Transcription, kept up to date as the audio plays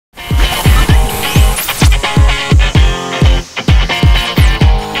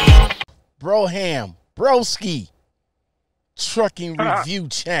Broski Trucking Review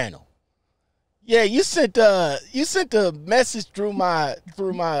channel. Yeah, you sent a message through my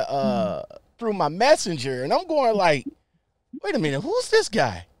messenger, and I'm going like, wait a minute, who's this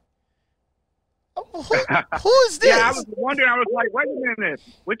guy? Who is this? Yeah, I was wondering. I was like, wait a minute,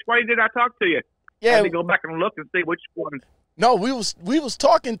 which way did I talk to you? Yeah, I had to go back and look and see which one. No, we was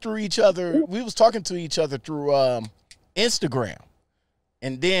talking through each other. We was talking to each other through Instagram,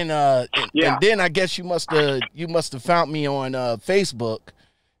 and then I guess you must have found me on Facebook,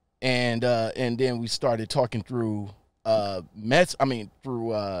 and then we started talking through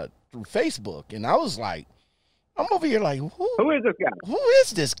through Facebook, and I was like, I'm over here like, who is this guy? Who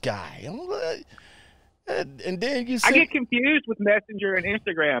is this guy? And then you I get confused with Messenger and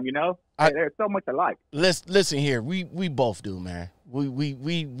Instagram, you know? There's so much alike. Listen here, we both do, man.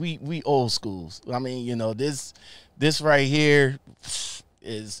 We old schools. I mean, you know, this right here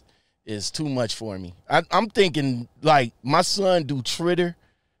is too much for me. I'm thinking like my son do Twitter,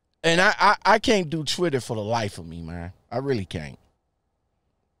 and I can't do Twitter for the life of me, man. I really can't.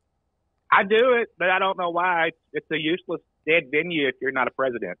 I do it, but I don't know why. It's a useless dead venue if you're not a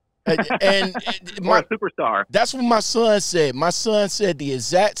president. And or a superstar. That's what my son said. My son said the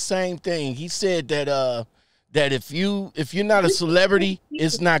exact same thing. He said that that if you're not a celebrity,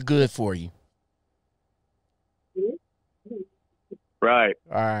 it's not good for you. Right.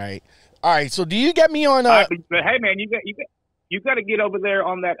 All right. So do you get me on? But hey, man, you got to get over there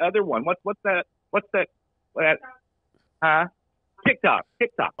on that other one. What's that? Huh? TikTok.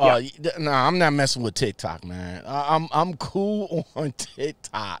 Oh, no, I'm not messing with TikTok, man. I'm cool on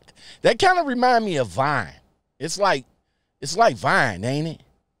TikTok. That kind of remind me of Vine. It's like Vine, ain't it?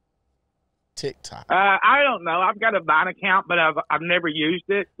 TikTok. I don't know. I've got a Vine account, but I've never used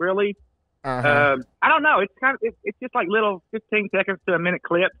it really. I don't know. It's kind of it's just like little 15 seconds to a minute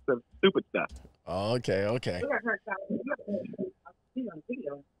clips of stupid stuff. Okay.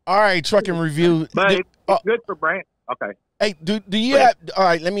 All right, Trucking Review. But it's good for brand. Okay. Hey, do you have? All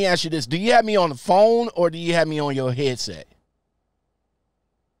right, let me ask you this: do you have me on the phone or do you have me on your headset?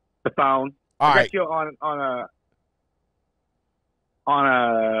 The phone. All right. I got you on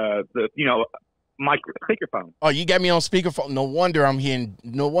speakerphone. Oh, you got me on speakerphone. No wonder I'm hearing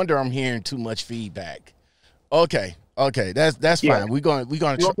too much feedback. Okay, that's fine. We're gonna. You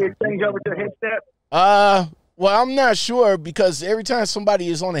want me to change over to headset? Well, I'm not sure because every time somebody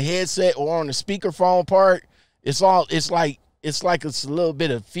is on a headset or on the speakerphone part, it's like it's a little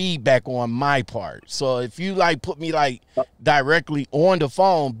bit of feedback on my part. So if you like put me like directly on the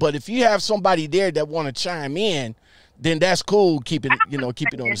phone, but if you have somebody there that want to chime in, then that's cool. Keep it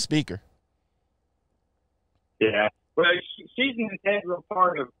on the speaker. Yeah. Well, she's an integral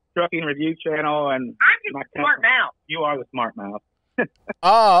part of Trucking Review channel, and I'm just smart mouth. You are the smart mouth.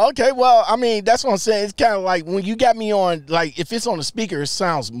 Oh, okay. Well, I mean, that's what I'm saying. It's kind of like when you got me on, like if it's on the speaker, it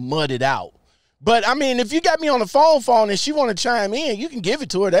sounds mudded out. But I mean, if you got me on the phone and she want to chime in, you can give it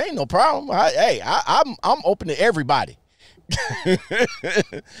to her. There ain't no problem. I'm open to everybody.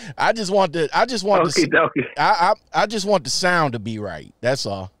 I just want the sound to be right. That's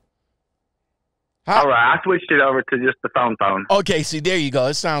all. All right, I switched it over to just the phone. Okay, see, there you go.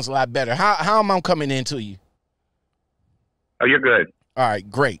 It sounds a lot better. How am I coming into you? Oh, you're good. All right,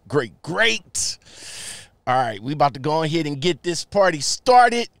 great. All right, we about to go ahead and get this party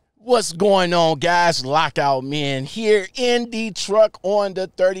started. What's going on, guys? Lockout Men here in the truck on the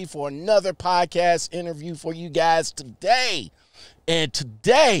 30 for another podcast interview for you guys today. And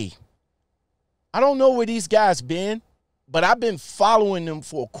today, I don't know where these guys been, but I've been following them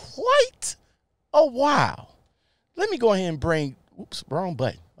for quite a while. Let me go ahead and wrong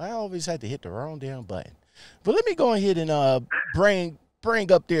button. I always had to hit the wrong damn button. But let me go ahead and bring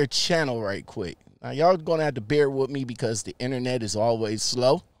up their channel right quick. Now, y'all gonna have to bear with me because the internet is always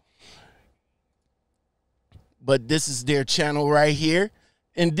slow. But this is their channel right here.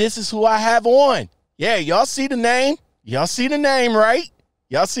 And this is who I have on. Yeah, y'all see the name? Y'all see the name, right?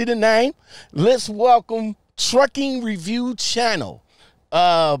 Y'all see the name? Let's welcome Trucking Review channel.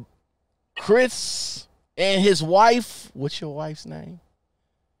 Chris and his wife. What's your wife's name?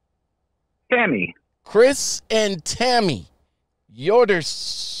 Tammy. Chris and Tammy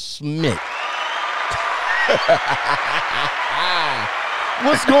Yoddercmit.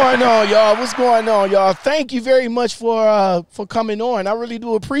 What's going on, y'all? What's going on, y'all? Thank you very much for coming on. I really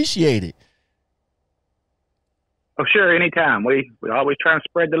do appreciate it. Oh, sure, anytime. We always try to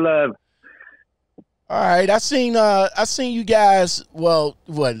spread the love. All right, I seen you guys. Well,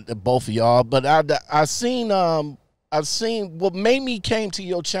 both of y'all, but I seen what made me came to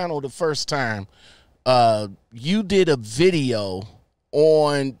your channel the first time. You did a video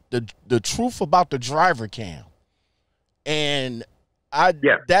on the truth about the driver cam, and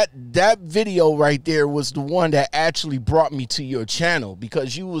that video right there was the one that actually brought me to your channel,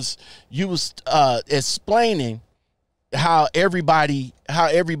 because you was explaining how everybody,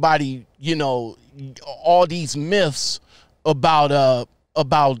 you know, all these myths about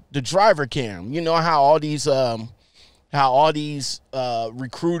the driver cam. You know how all these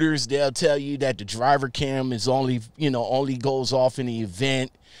recruiters, they'll tell you that the driver cam is only goes off in the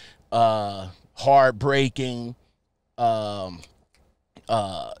event, heartbreaking,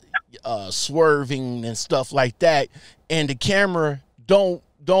 swerving and stuff like that, and the camera don't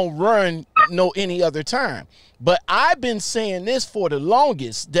run any other time. But I've been saying this for the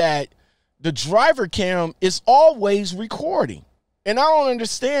longest, that the driver cam is always recording, and I don't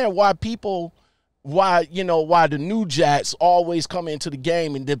understand why the new jacks always come into the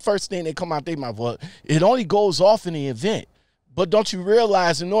game and the first thing they come out their mouth, well, it only goes off in the event. But don't you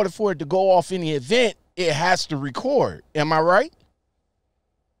realize, in order for it to go off in the event, it has to record? Am I right?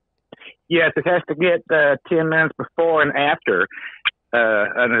 Yes, it has to get 10 minutes before and after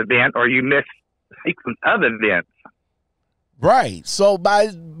an event, or you miss the sequence of events. Right. So by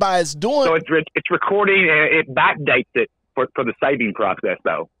it's doing, so it's recording, and it backdates it for the saving process,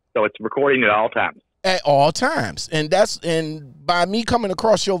 though. So it's recording at all times. At all times, and by me coming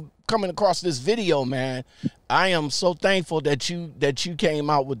across this video, man, I am so thankful that you came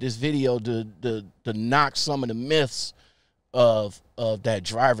out with this video to knock some of the myths of that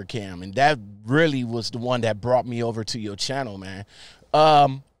driver cam, and that really was the one that brought me over to your channel, man.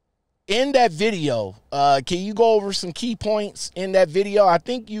 In that video, can you go over some key points in that video? I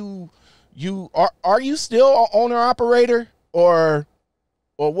think you are you still an owner operator, or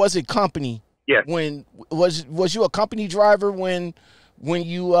was it company? Yes. When was you a company driver when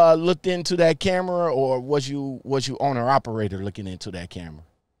you looked into that camera, or was you owner operator looking into that camera?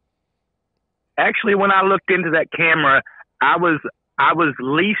 Actually, when I looked into that camera, I was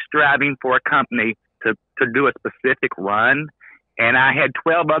lease driving for a company to do a specific run, and I had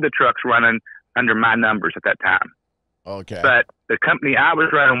 12 other trucks running under my numbers at that time. Okay. But the company I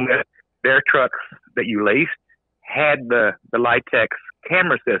was running with, their trucks that you leased had the Litex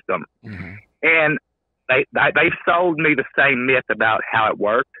camera system. Mm-hmm. And they sold me the same myth about how it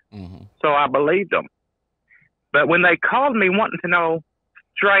worked. Mm-hmm. So I believed them. But when they called me wanting to know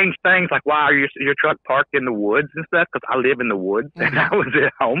strange things like, why are your truck parked in the woods and stuff, because I live in the woods, mm-hmm. and I was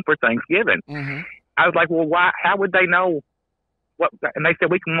at home for Thanksgiving. Mm-hmm. I was like, well, why? How would they know what? And they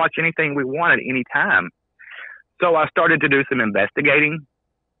said we can watch anything we want at any time. So I started to do some investigating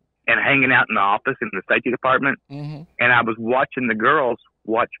and hanging out in the office in the safety department. Mm-hmm. And I was watching the girls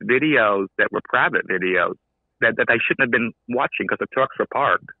watch videos that were private videos that they shouldn't have been watching because the trucks were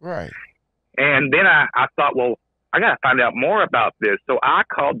parked. Right. And then I thought, well, I got to find out more about this. So I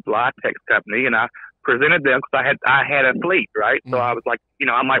called the Litex company and I presented them, because I had a fleet, right? Mm-hmm. So I was like,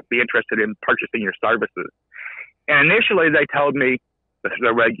 I might be interested in purchasing your services. And initially they told me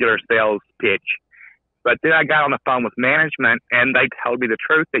the regular sales pitch. But then I got on the phone with management, and they told me the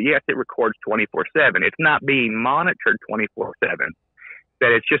truth, that yes, it records 24/7. It's not being monitored 24/7.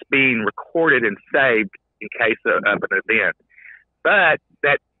 That it's just being recorded and saved in case of an event. But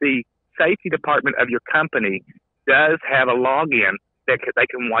that the safety department of your company does have a login that they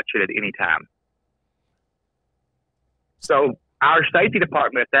can watch it at any time. So our safety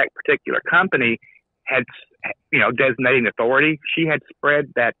department at that particular company had, designating authority. She had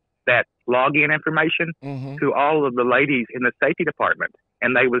spread that login information mm-hmm. to all of the ladies in the safety department,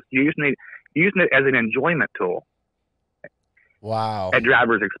 and they was using it as an enjoyment tool. Wow. At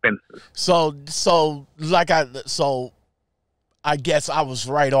drivers' expenses. So I guess I was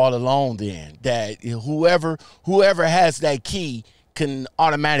right all along then, that whoever has that key can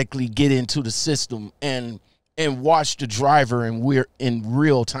automatically get into the system and watch the driver, and we're in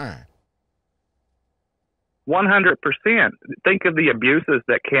real time. 100%. Think of the abuses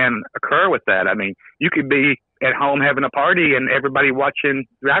that can occur with that. I mean, you could be at home having a party and everybody watching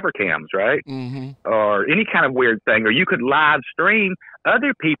driver cams, right? Mm-hmm. Or any kind of weird thing. Or you could live stream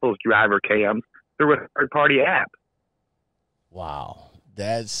other people's driver cams through a third-party app. Wow.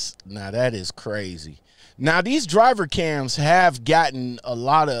 That is crazy. Now, these driver cams have gotten a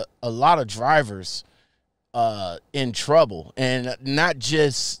lot of drivers in trouble, and not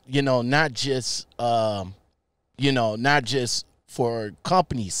just for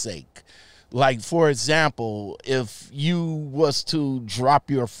company's sake. Like, for example, if you was to drop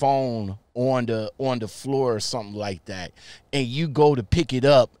your phone on the floor or something like that, and you go to pick it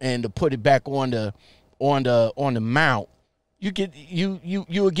up and to put it back on the mount,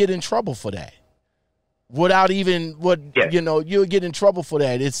 you would get in trouble for that. without even Yes. you know, you'll get in trouble for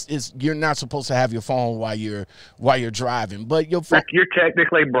that. It's you're not supposed to have your phone while you're driving, but your phone, You're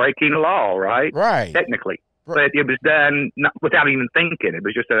technically breaking the law, right? right? Technically. But it was done without even thinking. It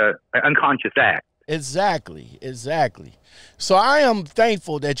was just an unconscious act. Exactly. So I am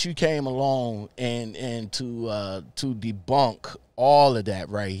thankful that you came along and to debunk all of that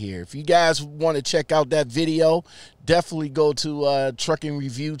right here. If you guys want to check out that video, definitely go to Trucking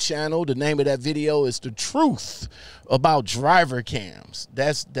Review channel. The name of that video is The Truth About Driver Cams.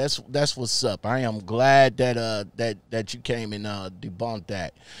 That's what's up. I am glad that you came and debunked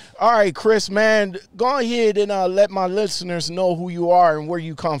that. All right, Chris, man, go ahead and let my listeners know who you are and where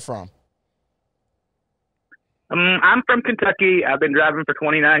you come from. I'm from Kentucky. I've been driving for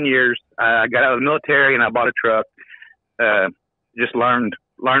 29 years. I got out of the military and I bought a truck. Just learned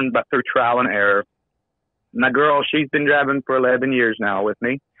through trial and error. My girl, she's been driving for 11 years now with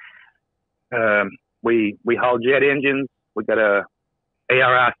me. We haul jet engines. We got a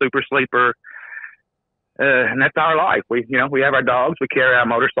ARI Super Sleeper, and that's our life. We have our dogs. We carry our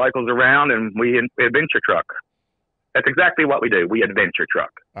motorcycles around, and we adventure truck. That's exactly what we do. We adventure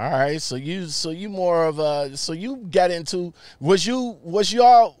truck. All right. So you more of a, so you got into, was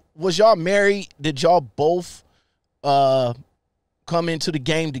y'all married? Did y'all both come into the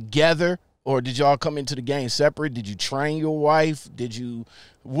game together, or did y'all come into the game separate? Did you train your wife?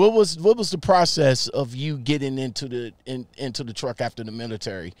 What was the process of you getting into the truck after the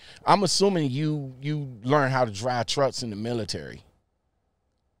military? I'm assuming you learned how to drive trucks in the military.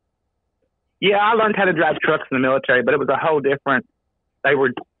 Yeah, I learned how to drive trucks in the military, but it was a whole different. They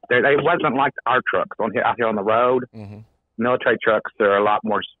wasn't like our trucks out here on the road. Mm-hmm. Military trucks, they're a lot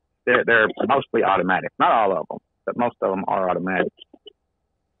more. They're mostly automatic. Not all of them, but most of them are automatic.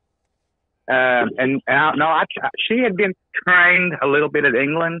 She had been trained a little bit at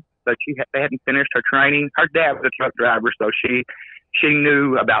England, but they hadn't finished her training. Her dad was a truck driver, so she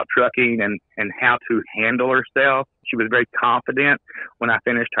knew about trucking and how to handle herself. She was very confident when I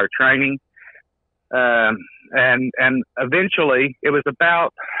finished her training. And eventually, it was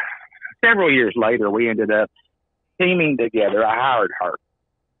about several years later, we ended up teaming together. I hired her.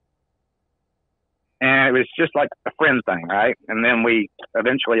 And it was just like a friend thing, right? And then we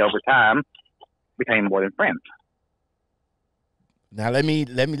eventually, over time, became more than friends. Now let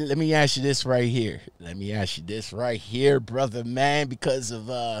me ask you this right here. Let me ask you this right here, brother man, because of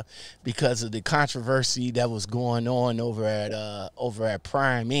the controversy that was going on over at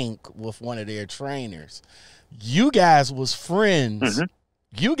Prime Inc. with one of their trainers. You guys was friends.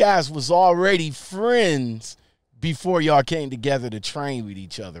 Mm-hmm. You guys was already friends before y'all came together to train with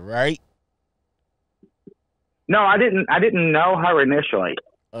each other, right? No, I didn't know her initially.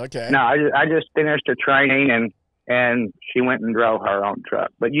 Okay. No, I just finished her training and she went and drove her own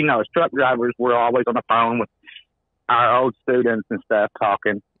truck. But, as truck drivers, we're always on the phone with our old students and stuff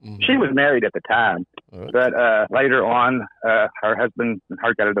talking. Mm-hmm. She was married at the time. Okay. But later on, her husband and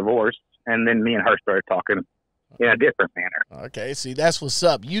her got a divorce, and then me and her started talking in a different manner. Okay, see, that's what's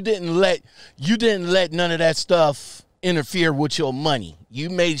up. You didn't let none of that stuff interfere with your money. You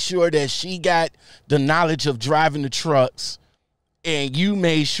made sure that she got the knowledge of driving the trucks, and you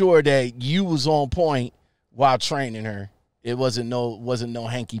made sure that you was on point while training her. It wasn't no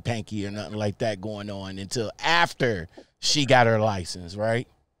hanky panky or nothing like that going on until after she got her license, right?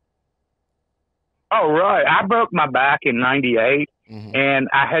 Oh, right. I broke my back in '98, mm-hmm. and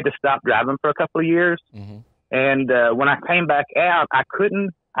I had to stop driving for a couple of years. Mm-hmm. And when I came back out, I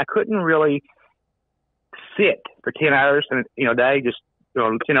couldn't really sit for 10 hours a day, just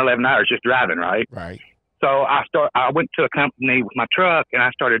 10, 11 hours just driving, right? Right. So I went to a company with my truck, and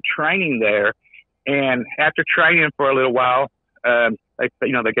I started training there. And after training for a little while, they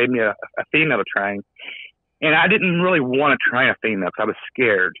gave me a female to train. And I didn't really want to train a female because I was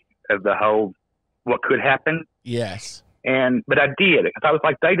scared of the whole what could happen. Yes. But I did it because I was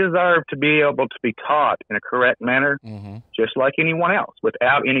like, they deserve to be able to be taught in a correct manner, mm-hmm. just like anyone else,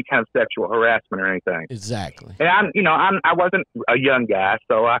 without any kind of sexual harassment or anything. Exactly. And I wasn't a young guy,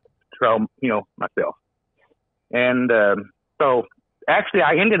 so I control, myself. And so actually,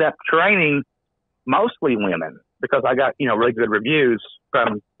 I ended up training mostly women because I got really good reviews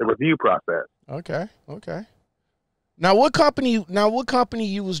from the review process. Okay. Now, what company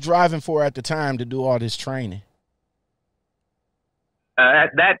you was driving for at the time to do all this training? At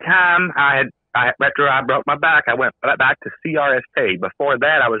that time, after I broke my back, I went back to CRST. Before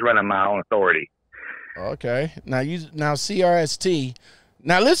that, I was running my own authority. Okay. Now CRST.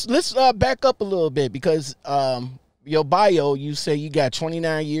 Now let's back up a little bit because your bio, you say you got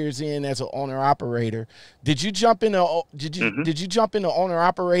 29 years in as an owner operator. Did you jump into owner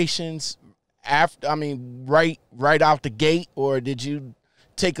operations after? I mean, right out the gate, or did you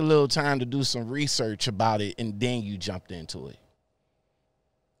take a little time to do some research about it and then you jumped into it?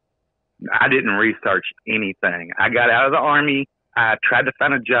 I didn't research anything. I got out of the Army. I tried to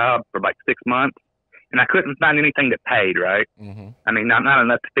find a job for like 6 months, and I couldn't find anything that paid, right? Mm-hmm. I mean, not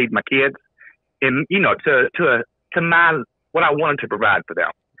enough to feed my kids and, you know, to my, what I wanted to provide for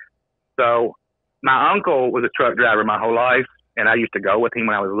them. So my uncle was a truck driver my whole life, and I used to go with him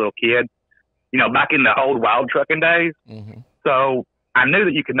when I was a little kid, you know, back in the old wild trucking days. Mm-hmm. So I knew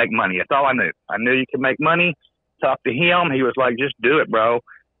that you could make money. That's all I knew. I knew you could make money. Talked to him. He was like, just do it, bro.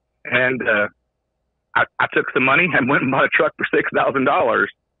 And I took some money and went and bought a truck for $6,000.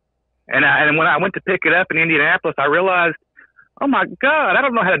 And when I went to pick it up in Indianapolis, I realized, oh my God, I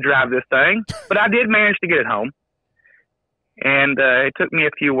don't know how to drive this thing. But I did manage to get it home. And it took me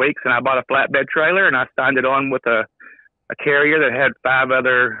a few weeks, and I bought a flatbed trailer, and I signed it on with a carrier that had five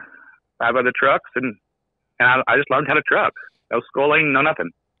other trucks, and I just learned how to truck. No schooling, no nothing.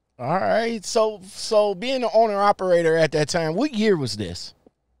 All right. So being an owner operator at that time, what year was this?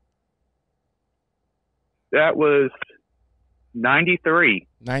 That was 93.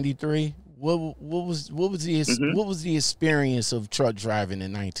 93. What was the experience of truck driving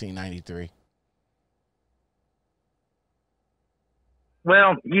in 1993?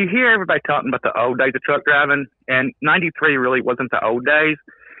 Well, you hear everybody talking about the old days of truck driving, and 93 really wasn't the old days.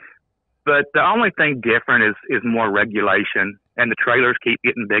 But the only thing different is more regulation, and the trailers keep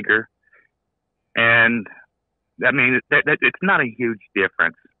getting bigger. And I mean, it's not a huge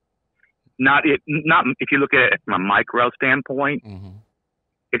difference. Not if you look at it from a micro standpoint. Mm-hmm.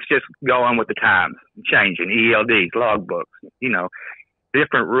 It's just going with the times, changing ELDs, logbooks, you know,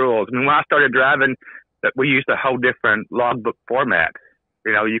 different rules. I mean, when I started driving, we used a whole different logbook format.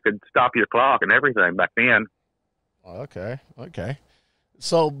 You know, you could stop your clock and everything back then. Okay.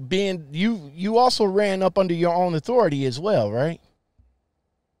 So being you also ran up under your own authority as well, right?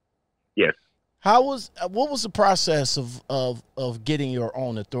 Yes. What was the process of getting your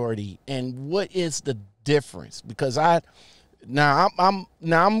own authority, and what is the difference? Because I'm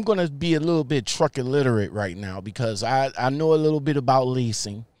going to be a little bit truck illiterate right now, because I know a little bit about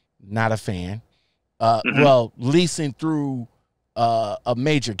leasing. Not a fan. Mm-hmm. Well, leasing through a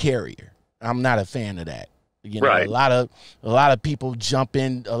major carrier, I'm not a fan of that. You know, right. a lot of people jump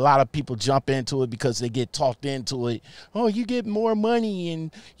in. A lot of people jump into it because they get talked into it. Oh, you get more money,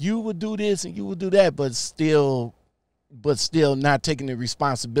 and you would do this and you would do that, but still not taking the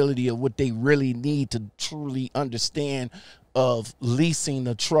responsibility of what they really need to truly understand of leasing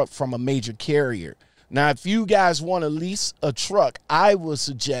a truck from a major carrier. Now, if you guys want to lease a truck, I would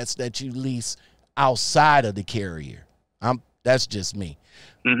suggest that you lease outside of the carrier. That's just me.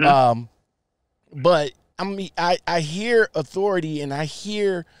 Mm-hmm. But I mean, I hear authority, and I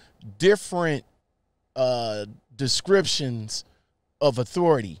hear different descriptions of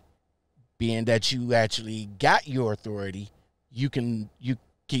authority. Being that you actually got your authority, can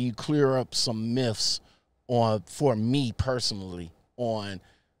you clear up some myths for me personally on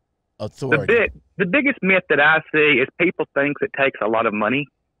authority? The biggest myth that I see is people think it takes a lot of money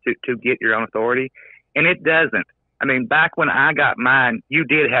to get your own authority, and it doesn't. I mean, back when I got mine, you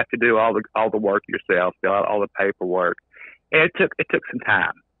did have to do all the work yourself, fill out all the paperwork. And it took some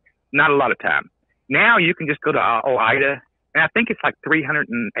time, not a lot of time. Now you can just go to OIDA, and I think it's like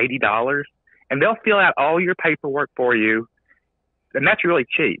 $380, and they'll fill out all your paperwork for you, and that's really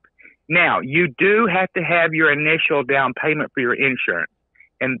cheap. Now, you do have to have your initial down payment for your insurance,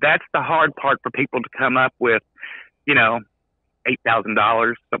 and that's the hard part for people to come up with, you know,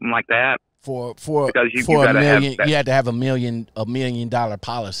 $8,000, something like that. For because for a million, you had to have a $1 million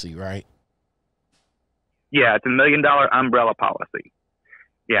policy, right? Yeah, it's $1 million umbrella policy.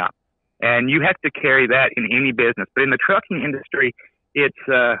 Yeah, and you have to carry that in any business. But in the trucking industry, it's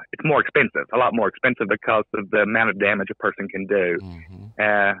more expensive, a lot more expensive because of the amount of damage a person can do.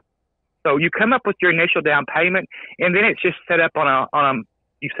 Mm-hmm. So you come up with your initial down payment, and then it's just set up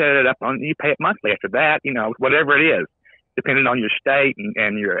you set it up you pay it monthly after that. You know, whatever it is, depending on your state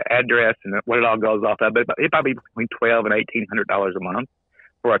and your address and what it all goes off of. But it might be between $1,200 and $1,800 a month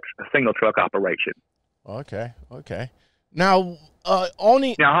for a single truck operation. Okay. Now,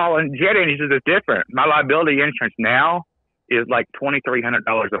 hauling jet engines is different. My liability insurance now is like $2,300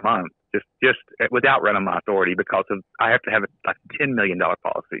 a month, just without running my authority, because I have to have a $10 million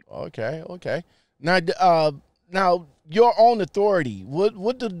policy. Okay. Now your own authority,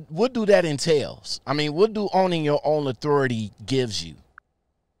 what do that entails? I mean, what do owning your own authority gives you?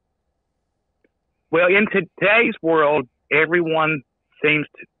 Well, in today's world, everyone seems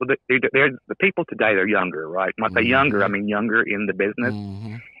to, the people today, they're younger, right? When I say younger, I mean younger in the business.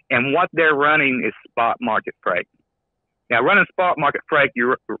 Mm-hmm. and what they're running is spot market freight. Now, running spot market freight, you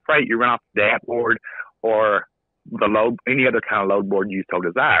run off the dashboard or the load, any other kind of load board you so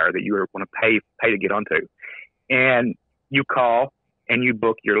desire that you want to pay to get onto, and you call and you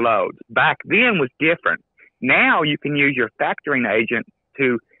book your loads. Back then was different. Now you can use your factoring agent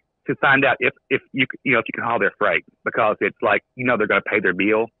to find out if you can haul their freight, because it's like, they're going to pay their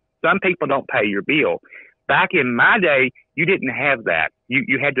bill. Some people don't pay your bill. Back in my day, you didn't have that.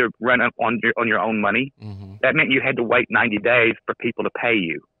 You had to run up on your own money. Mm-hmm. That meant you had to wait 90 days for people to pay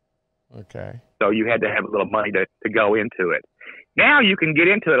you. Okay. So you had to have a little money to go into it. Now you can get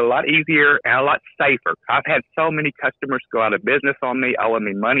into it a lot easier and a lot safer. I've had so many customers go out of business on me, owing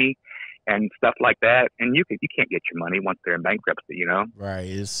me money and stuff like that. And you can't get your money once they're in bankruptcy,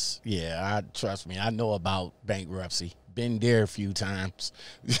 Right. Trust me, I know about bankruptcy. Been there a few times.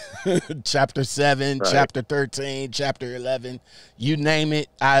 Chapter 7, right. Chapter 13, Chapter 11, you name it.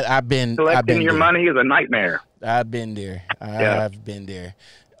 I've been. Collecting your money is a nightmare. I've been there. I've been there.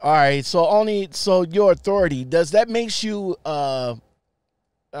 All right. So your authority, does that makes you? I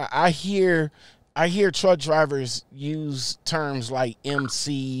hear truck drivers use terms like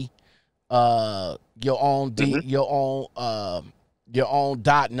MC, your own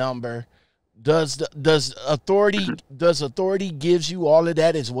dot number. Does authority gives you all of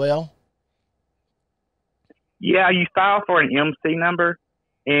that as well? Yeah, you file for an MC number,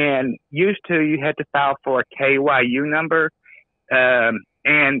 and used to you had to file for a KYU number.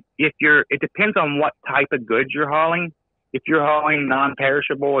 And it depends on what type of goods you're hauling. If you're hauling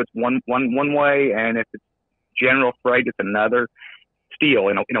non-perishable, it's one way, and if it's general freight, it's another. Still,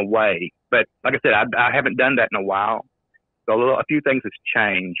 in a way, but like I said, I haven't done that in a while, so a few things have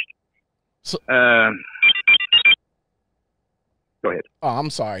changed. So, go ahead. Oh,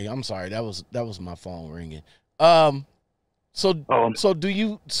 I'm sorry. That was my phone ringing. So do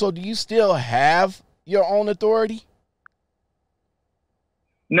you still have your own authority?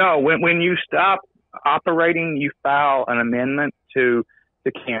 No. When you stop operating, you file an amendment to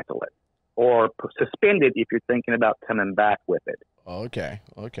cancel it or suspend it if you're thinking about coming back with it. Okay.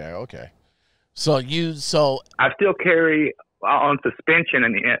 So I still carry on suspension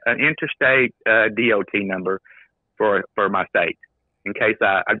an interstate DOT number for my state in case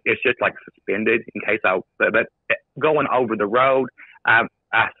it's just like suspended in case but going over the road, I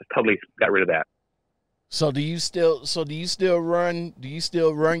totally got rid of that. So do you still run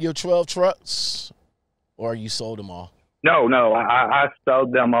your 12 trucks, or you sold them all? No, I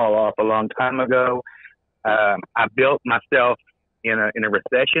sold them all off a long time ago. I built myself in a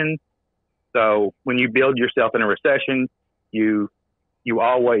recession. So when you build yourself in a recession, you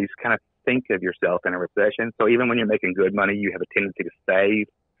always kind of think of yourself in a recession. So even when you're making good money, you have a tendency to save.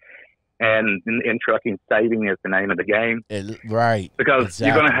 And in trucking, saving is the name of the game. Right. Because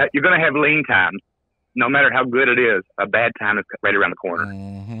exactly. you're gonna have lean times. No matter how good it is, a bad time is right around the corner.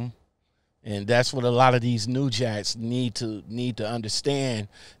 Mm-hmm. And that's what a lot of these new jacks need to understand,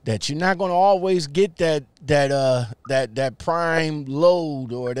 that you're not going to always get that prime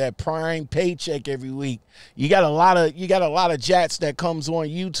load or that prime paycheck every week. You got a lot of jacks that comes on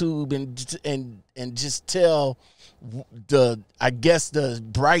YouTube and just tell the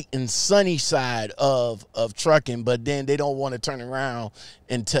bright and sunny side of trucking, but then they don't want to turn around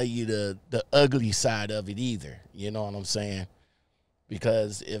and tell you the ugly side of it either. You know what I'm saying?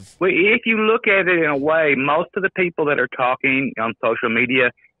 Because if you look at it in a way, most of the people that are talking on social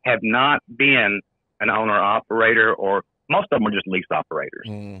media have not been an owner operator, or most of them are just lease operators.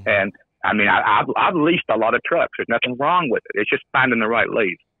 Mm-hmm. And I mean, I've leased a lot of trucks. There's nothing wrong with it. It's just finding the right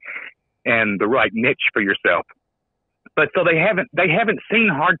lease and the right niche for yourself. But so they haven't seen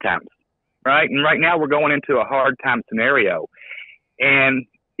hard times, right? And right now we're going into a hard time scenario. And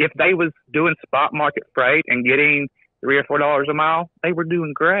if they was doing spot market freight and getting $3 or $4 a mile, they were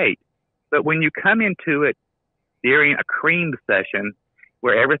doing great. But when you come into it during a cream session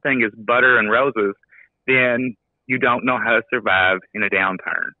where everything is butter and roses, then you don't know how to survive in a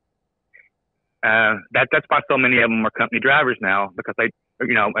downturn. That's why so many of them are company drivers now, because they,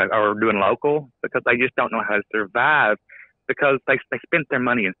 are doing local, because they just don't know how to survive, because they spent their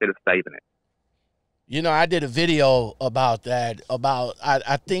money instead of saving it. I did a video about that.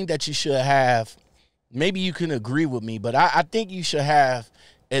 I think that you should have. Maybe you can agree with me, but I think you should have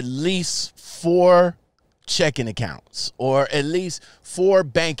at least 4 checking accounts, or at least 4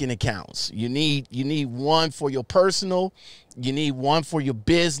 banking accounts. You need one for your personal, you need one for your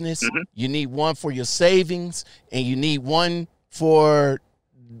business, mm-hmm. you need one for your savings, and you need one for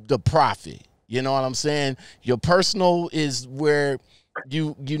the profit. You know what I'm saying? Your personal is where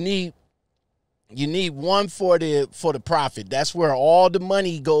you need You need one for the profit. That's where all the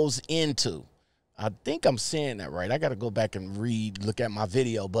money goes into. I think I'm saying that right. I got to go back and look at my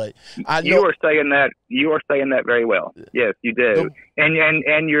video, but I know you are saying that. You are saying that very well. Yes, you do. And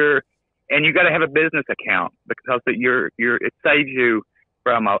you got to have a business account because it saves you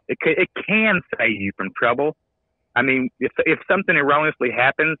from it can save you from trouble. I mean, if something erroneously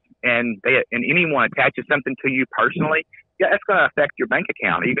happens and anyone attaches something to you personally, yeah, that's going to affect your bank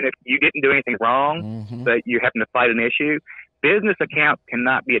account. Even if you didn't do anything wrong, but you happen to fight an issue, business accounts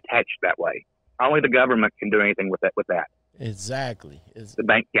cannot be attached that way. Only the government can do anything with that. Exactly. The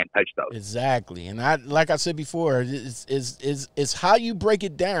bank can't touch those. Exactly. And like I said before, it's how you break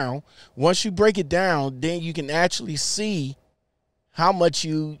it down. Once you break it down, then you can actually see how much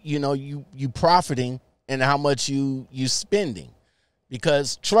you profiting and how much you spending.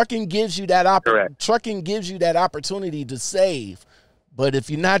 Because trucking gives you that opportunity to save. But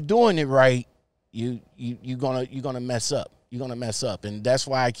if you're not doing it right, you're gonna mess up. You're going to mess up. And that's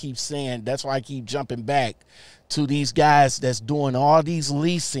why I keep jumping back to these guys that's doing all these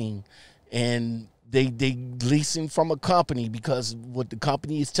leasing, and they leasing from a company because what the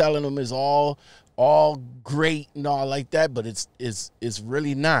company is telling them is all great and all like that, but it's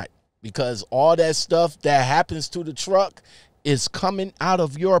really not, because all that stuff that happens to the truck is coming out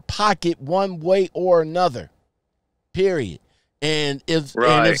of your pocket one way or another, period. And if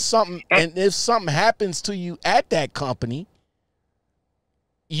something happens to you at that company,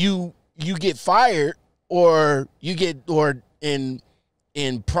 you get fired, or in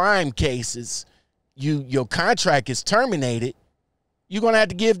prime cases, your contract is terminated. You're gonna have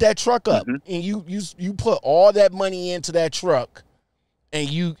to give that truck up, and you put all that money into that truck, and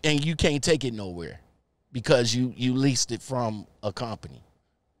you can't take it nowhere because you leased it from a company.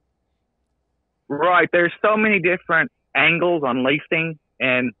 Right. There's so many different angles on leasing,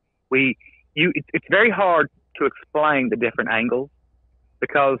 and it's very hard to explain the different angles,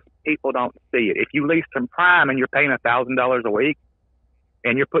 because people don't see it. If you lease from Prime and you're paying $1,000 a week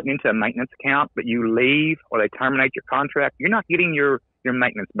and you're putting into a maintenance account, but you leave or they terminate your contract, you're not getting your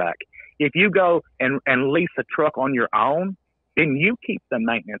maintenance back. If you go and lease a truck on your own, then you keep the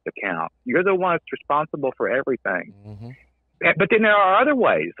maintenance account. You're the one that's responsible for everything. But then there are other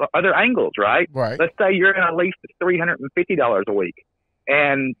ways, other angles, right? Right. Let's say you're in a lease that's $350 a week,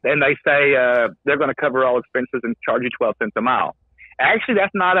 and they say they're going to cover all expenses and charge you 12 cents a mile. Actually,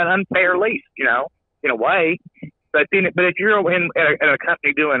 that's not an unfair lease, in a way. But if you're at a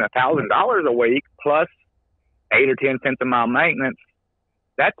company doing $1,000 a week plus 8 or 10 cents a mile maintenance,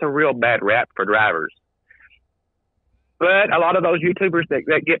 that's a real bad rap for drivers. But a lot of those YouTubers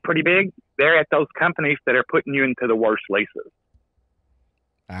that get pretty big, they're at those companies that are putting you into the worst leases.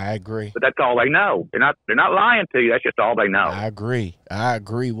 I agree. But that's all they know. They're not lying to you. That's just all they know. I agree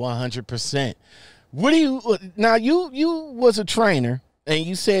 100%. What do you now? You was a trainer, and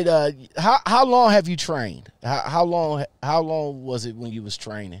you said how long have you trained? How long was it when you was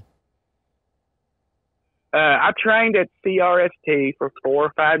training? I trained at CRST for 4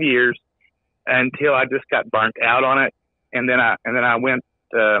 or 5 years until I just got burnt out on it, and then I went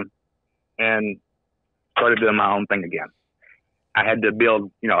and started doing my own thing again. I had to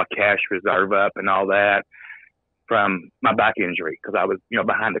build a cash reserve up and all that from my back injury, because I was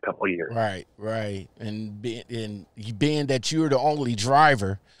behind a couple of years. Right. And being that you're the only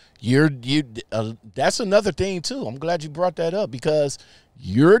driver, that's another thing too. I'm glad you brought that up, because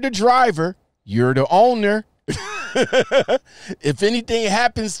you're the driver, you're the owner. If anything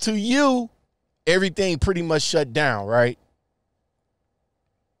happens to you, everything pretty much shut down, right?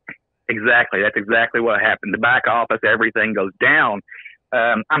 Exactly. That's exactly what happened. The back office, everything goes down.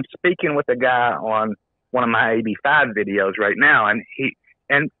 I'm speaking with a guy on one of my 85 videos right now, and it's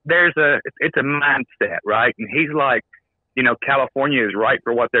a mindset, right? And he's like, California is right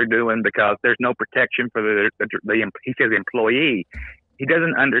for what they're doing because there's no protection for he says employee. He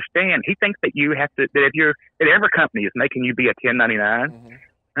doesn't understand. He thinks that you have to, that every company is making you be a 1099.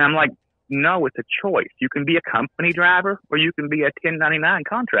 And I'm like, no, it's a choice. You can be a company driver, or you can be a 1099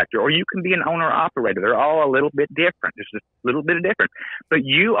 contractor, or you can be an owner operator. They're all a little bit different. There's just a little bit of difference. But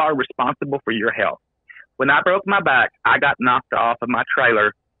you are responsible for your health. When I broke my back, I got knocked off of my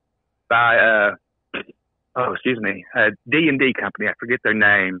trailer by a D&D company. I forget their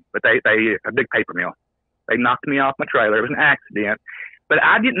name, but they a big paper mill. They knocked me off my trailer. It was an accident, but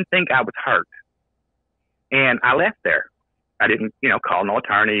I didn't think I was hurt, and I left there. I didn't, call no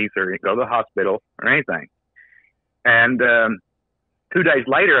attorneys or go to the hospital or anything. And 2 days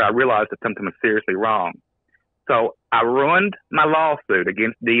later, I realized that something was seriously wrong. So I ruined my lawsuit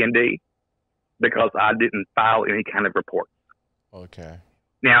against D&D because I didn't file any kind of report. Okay.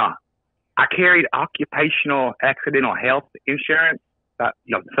 Now, I carried occupational accidental health insurance.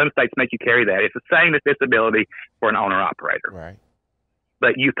 Some states make you carry that. It's the same as disability for an owner-operator. Right.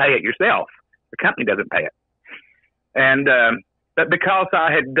 But you pay it yourself. The company doesn't pay it. And but because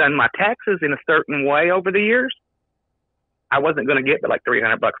I had done my taxes in a certain way over the years, I wasn't going to get but like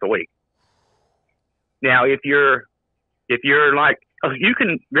 $300 a week. Now, if you're like, you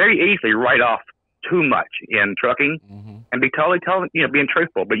can very easily write off too much in trucking and be totally being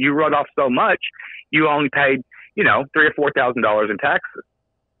truthful, but you wrote off so much, you only paid, $3,000 or $4,000 in taxes.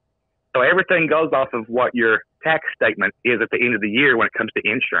 So everything goes off of what your tax statement is at the end of the year when it comes to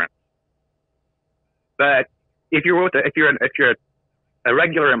insurance. But if you're a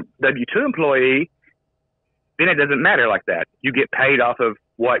regular W-2 employee, then it doesn't matter like that. You get paid off of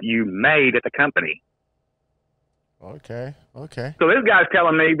what you made at the company. Okay. So this guy's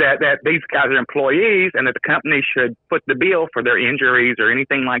telling me that these guys are employees and that the company should foot the bill for their injuries or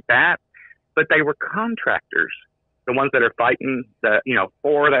anything like that. But they were contractors, the ones that are fighting the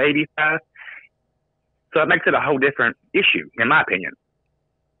 4 to 85. So it makes it a whole different issue, in my opinion.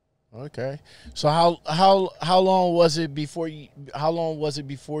 Okay. So how long was it before you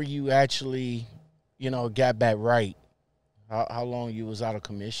actually, got back right? How long you was out of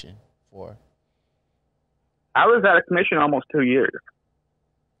commission for? I was out of commission almost 2 years.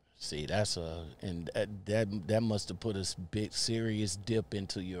 See, that must have put a big serious dip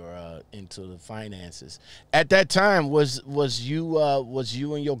into your into the finances. At that time, was you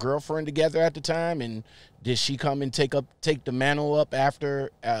and your girlfriend together at the time, and did she come and take the mantle up after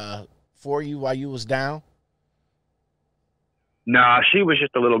for you while you was down? No, she was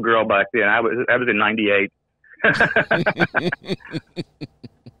just a little girl back then. I was in '98.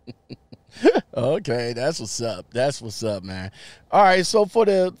 Okay, that's what's up, man. All right, so for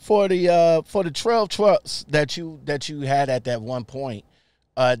the 12 trucks that you had at that one point,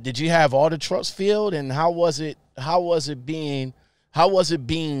 did you have all the trucks filled, and how was it being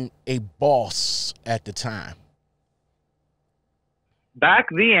a boss at the time? Back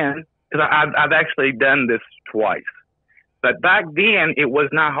then, because I've actually done this twice, but back then it was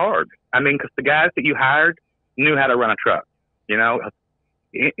not hard. I mean, because the guys that you hired knew how to run a truck.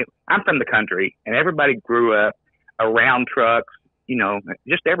 I'm from the country, and everybody grew up around trucks,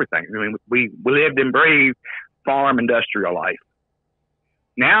 just everything. I mean, we lived and breathed farm industrial life.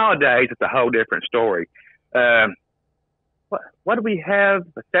 Nowadays, it's a whole different story. What do we have?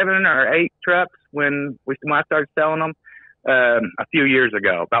 7 or 8 trucks when I started selling them a few years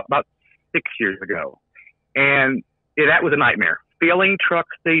ago, about 6 years ago, and that was a nightmare. Filling truck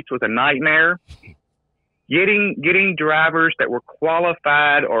seats was a nightmare. Getting drivers that were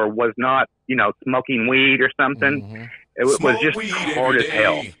qualified or was not, smoking weed or something. It was just hard as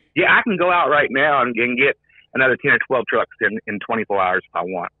hell. Yeah, I can go out right now and get another 10 or 12 trucks in 24 hours if I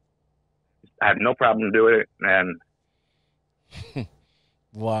want. I have no problem doing it. And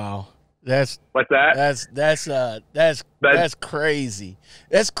wow, what's that? That's crazy.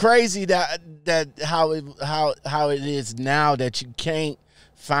 That's crazy that how it is now that you can't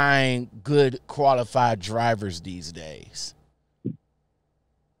find good qualified drivers these days.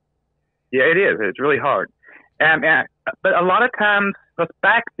 Yeah, it is. It's really hard. But a lot of times,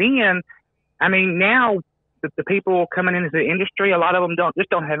 back then, I mean, now the people coming into the industry, a lot of them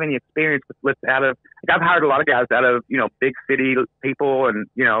don't have any experience with I've hired a lot of guys out of, big city people, and,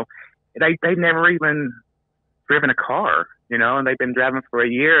 they've never even driven a car, and they've been driving for a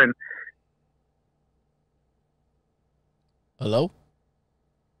year. And hello?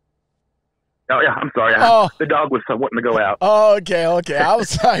 Oh, yeah, I'm sorry. The dog was wanting to go out. Oh, okay. I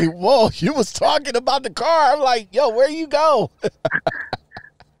was like, whoa, you was talking about the car. I'm like, yo, where you go?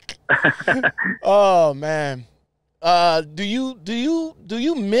 Oh, man. Do you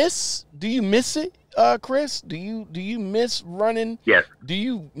miss it, Chris? Do you miss running? Yes. Do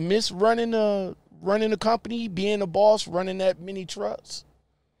you miss running a company, being a boss, running that many trucks?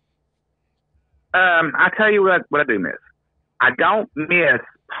 I tell you what I do miss. I don't miss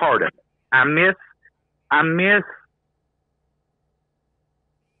part of it. I miss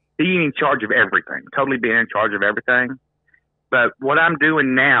being in charge of everything, totally being in charge of everything. But what I'm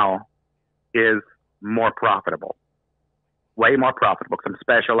doing now is more profitable, way more profitable, because I'm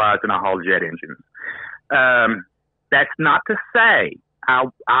specialized in a haul jet engines. That's not to say I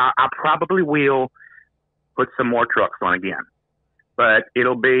probably will put some more trucks on again, but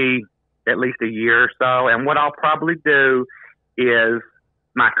it'll be at least a year or so. And what I'll probably do is,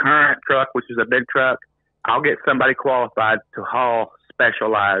 my current truck, which is a big truck, I'll get somebody qualified to haul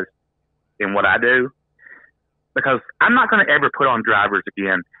specialized in what I do, because I'm not going to ever put on drivers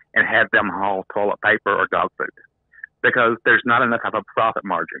again and have them haul toilet paper or dog food. because there's not enough of a profit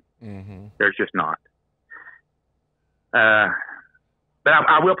margin. Mm-hmm. There's just not. But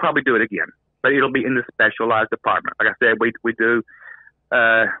I will probably do it again. But it'll be in the specialized department. Like I said, we do.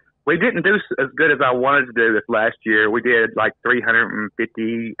 We didn't do as good as I wanted to do this last year. We did like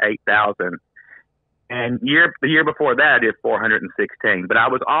 358,000, and the year before that I did 416. But I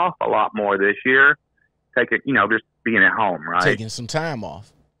was off a lot more this year, just being at home, right? Taking some time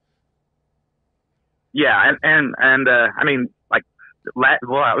off. Yeah, and I mean, like, we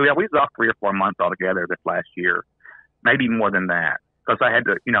was off 3 or 4 months altogether this last year, maybe more than that, because I had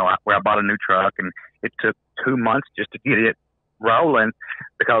to, where I bought a new truck, and it took 2 months just to get it rolling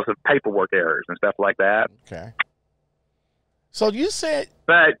because of paperwork errors and stuff like that. Okay. So you said,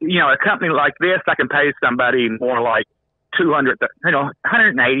 but a company like this, I can pay somebody more like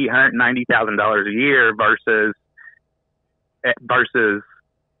 $190,000 a year versus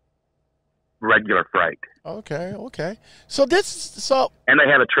regular freight. Okay. And they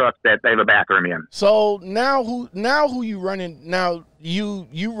have a truck that they have a bathroom in. So now who you running? Now you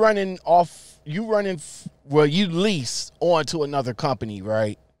lease on to another company,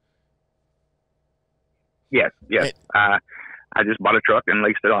 right? Yes. I just bought a truck and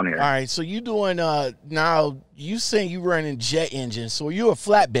leased it on here. All right. So you doing now? You saying you running jet engines? So you a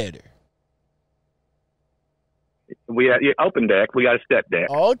flatbedder? We open deck. We got a step deck.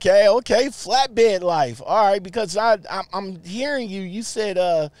 Okay. Flatbed life. All right, because I'm hearing you. You said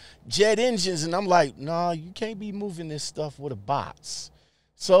jet engines, and I'm like, no, you can't be moving this stuff with a box.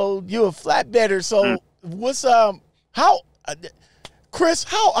 So you're a flatbedder. So what's Chris?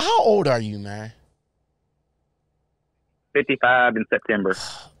 How old are you, man? 55 in September.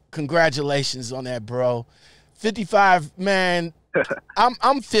 Congratulations on that, bro. 55, man.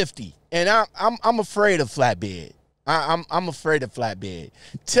 I'm 50, and I'm afraid of flatbed. I'm afraid of flatbed.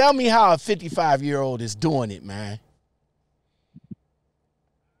 Tell me how a 55-year-old is doing it, man.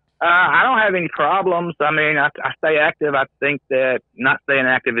 I don't have any problems. I mean, I stay active. I think that not staying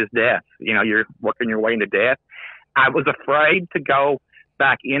active is death. You're working your way into death. I was afraid to go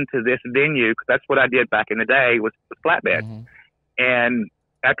back into this venue because that's what I did back in the day was flatbed. Mm-hmm. And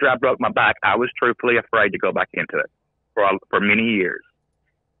after I broke my back, I was truthfully afraid to go back into it for many years.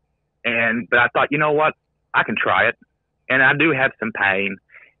 But I thought, you know what? I can try it. And I do have some pain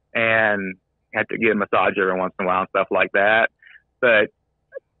and have to get a massage every once in a while and stuff like that. But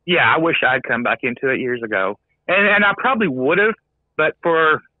yeah, I wish I'd come back into it years ago. And I probably would have, but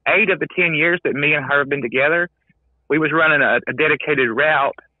for 8 of the 10 years that me and her have been together, we was running a dedicated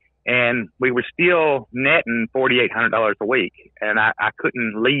route and we were still netting $4,800 a week. And I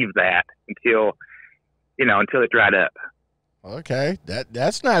couldn't leave that until it dried up. Okay.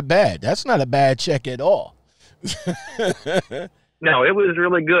 That's not bad. That's not a bad check at all. No, it was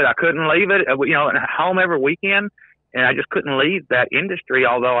really good. I couldn't leave it, at home every weekend, and I just couldn't leave that industry,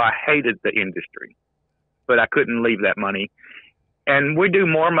 although I hated the industry. But I couldn't leave that money. And we do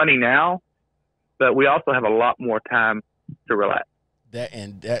more money now, but we also have a lot more time to relax. That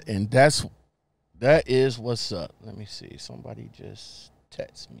is what's up. Let me see. Somebody just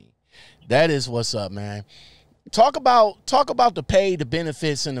text me. That is what's up, man. Talk about the pay, the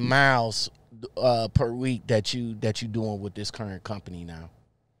benefits, and the miles per week that you doing with this current company now,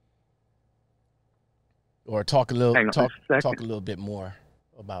 or talk a little bit more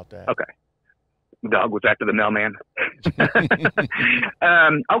about that. Okay, dog was after the mailman.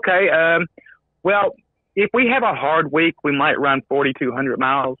 Okay. Well, if we have a hard week, we might run 4,200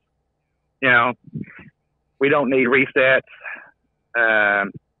 miles. We don't need resets. A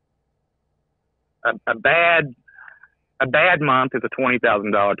bad month is a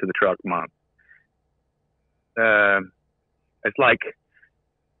 $20,000 to the truck month. It's like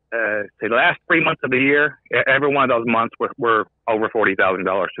the last 3 months of the year, every one of those months were over $40,000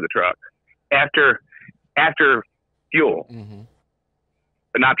 to the truck after fuel, mm-hmm.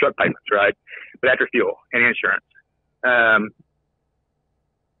 But not truck payments, right? But after fuel and insurance.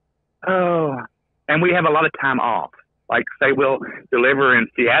 And we have a lot of time off. Like, say we'll deliver in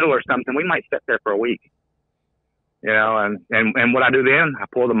Seattle or something, we might sit there for a week. And what I do then, I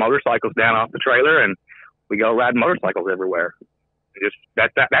pull the motorcycles down off the trailer and we go ride motorcycles everywhere.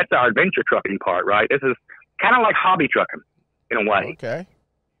 That's our adventure trucking part, right? This is kind of like hobby trucking in a way. Okay.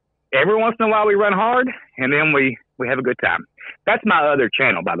 Every once in a while we run hard and then we have a good time. That's my other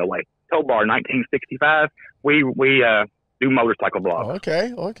channel, by the way. Tow Bar 1965. We do motorcycle vlogs.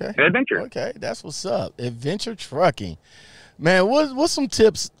 Okay. And adventure. Okay, that's what's up. Adventure trucking. Man, what's some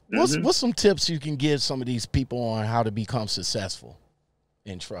tips? What's some tips you can give some of these people on how to become successful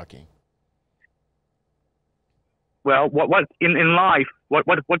in trucking? Well, what in life? What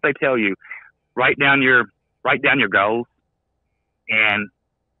they tell you? Write down your write down your goals and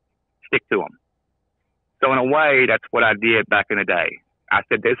stick to them. So in a way, that's what I did back in the day. I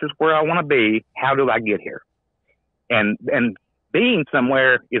said, this is where I want to be. How do I get here? And being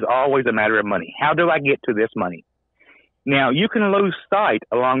somewhere is always a matter of money. How do I get to this money? Now, you can lose sight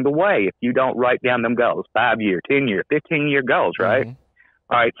along the way if you don't write down them goals, 5-year, 10-year, 15-year goals, right?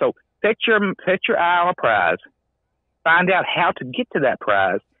 All right, so set your eye on a prize, find out how to get to that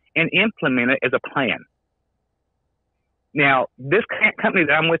prize, and implement it as a plan. Now, this company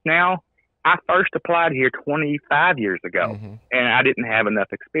that I'm with now, I first applied here 25 years ago, and I didn't have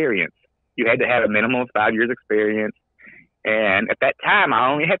enough experience. You had to have a minimum of 5 years experience, and at that time, I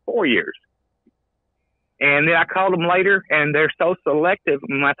only had 4 years. And then I called them later, and they're so selective.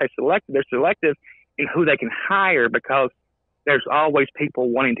 And when I say selective, they're selective in who they can hire because there's always people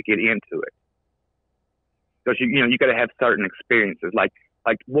wanting to get into it. Because you got to have certain experiences. Like,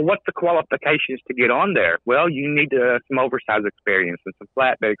 well, what's the qualifications to get on there? Well, you need some oversized experience and some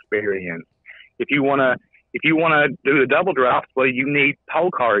flatbed experience. If you want to do the double drops, well, you need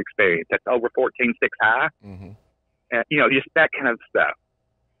pole car experience. That's over 14.6 high. Just that kind of stuff.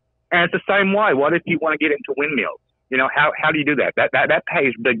 And it's the same way. What if you want to get into windmills? How do you do that? That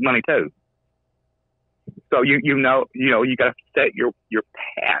pays big money too. So you got to set your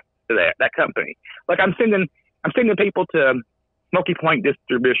path to that company. Like I'm sending people to Smoky Point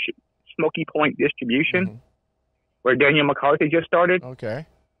Distribution, where Daniel McCarthy just started. Okay.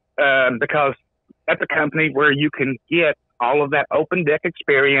 Because that's a company where you can get all of that open deck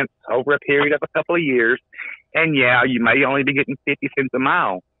experience over a period of a couple of years. And yeah, you may only be getting 50 cents a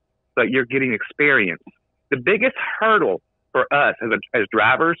mile, but you're getting experience. The biggest hurdle for us as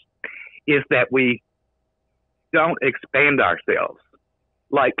drivers is that we don't expand ourselves.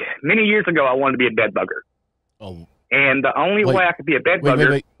 Like many years ago, I wanted to be a bed bugger. Oh. And the only way I could be a bed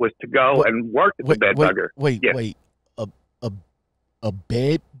bugger was to go and work as a bed bugger. Wait. A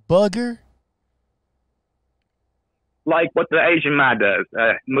bed bugger? Like what the Asian guy does,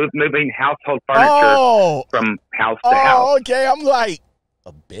 moving household furniture from house to house. Oh, okay. I'm like,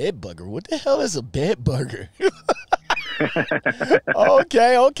 a bed bugger? What the hell is a bed bugger?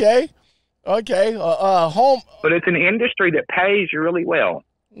 Okay. Home. But it's an industry that pays really well.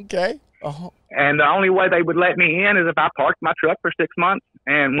 Okay. And the only way they would let me in is if I parked my truck for 6 months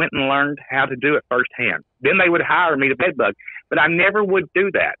and went and learned how to do it firsthand. Then they would hire me to bed bug. But I never would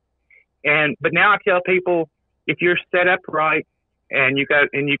do that. But now I tell people, if you're set up right and you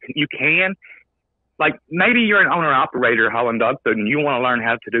can, like maybe you're an owner operator hauling dog food and you want to learn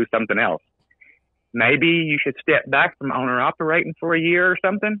how to do something else. Maybe you should step back from owner operating for a year or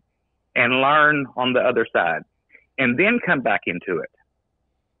something and learn on the other side and then come back into it.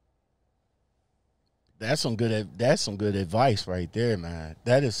 That's some good advice right there, man.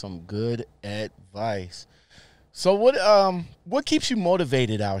 That is some good advice. So what keeps you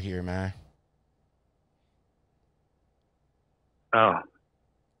motivated out here, man? Oh,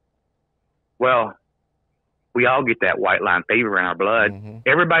 well, we all get that white line fever in our blood.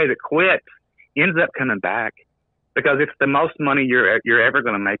 Everybody that quits ends up coming back because it's the most money you're ever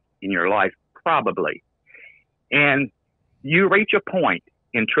going to make in your life, probably. And you reach a point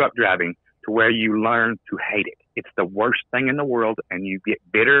in truck driving to where you learn to hate it. It's the worst thing in the world, and you get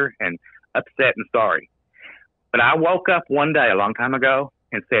bitter and upset and sorry. But I woke up one day a long time ago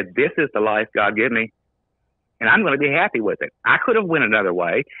and said, this is the life God gave me, and I'm going to be happy with it. I could have went another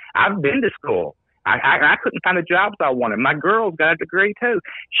way. I've been to school. I couldn't find the jobs I wanted. My girl's got a degree too.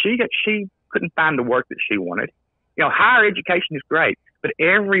 She couldn't find the work that she wanted. Higher education is great, but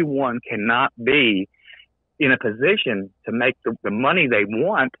everyone cannot be in a position to make the money they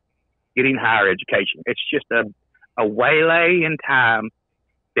want getting higher education. It's just a waylay in time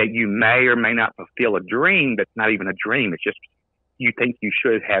that you may or may not fulfill a dream that's not even a dream. It's just you think you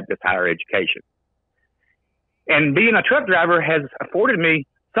should have this higher education. And being a truck driver has afforded me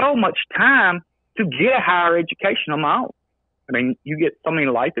so much time to get a higher education on my own. I mean, you get so many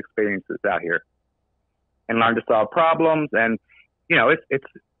life experiences out here and learn to solve problems. And, it's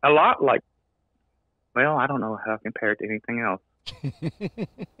a lot like, well, I don't know how to compare it to anything else.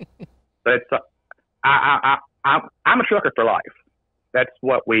 But I'm a trucker for life. That's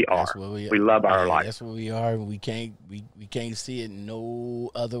what we are. We love our life. That's what we are. We can't see it no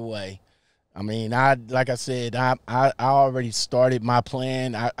other way. I mean, like I said, I already started my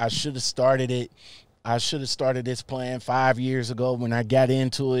plan. I should have started it. I should have started this plan 5 years ago when I got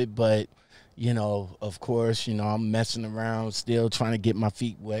into it. But, of course, I'm messing around still trying to get my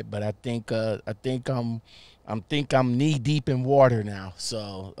feet wet. But I think I'm knee deep in water now.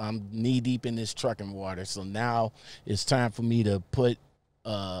 So I'm knee deep in this trucking water. So now it's time for me to put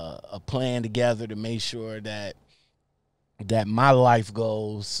a plan together to make sure that my life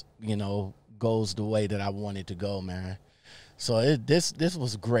goes, you know, goes the way that I want it to go, man. So this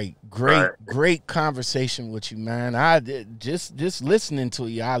was great conversation with you, man. I just listening to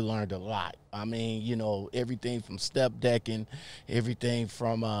you, I learned a lot. I mean, you know, everything from step decking, everything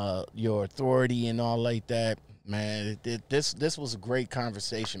from your authority and all like that. Man, this was a great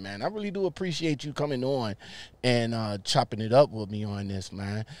conversation, man. I really do appreciate you coming on and chopping it up with me on this,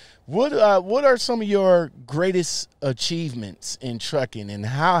 man. What are some of your greatest achievements in trucking, and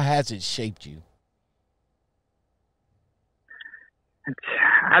how has it shaped you?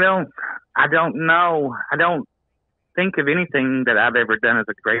 I don't know. I don't think of anything that I've ever done as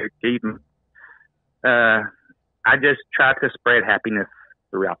a great achievement. I just try to spread happiness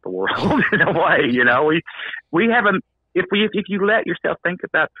throughout the world in a way, you know. We haven't, if you let yourself think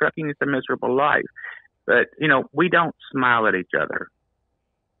about trucking, it's a miserable life. But, you know, we don't smile at each other.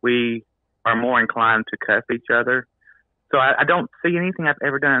 We are more inclined to cuss each other. So I don't see anything I've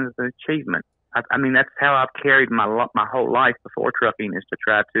ever done as an achievement. I mean, that's how I've carried my whole life before trucking, is to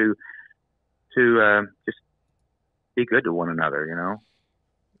try to just be good to one another, you know.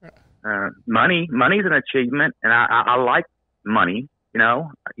 Money's an achievement, and I like money. You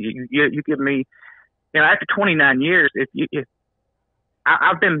know, you give me, you know, after 29 years,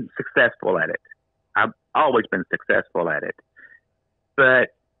 I've been successful at it. I've always been successful at it.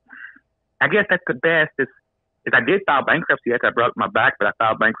 But I guess that's the best is I did file bankruptcy after I broke my back, but I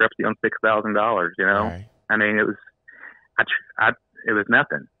filed bankruptcy on $6,000, you know. Right. I mean, it was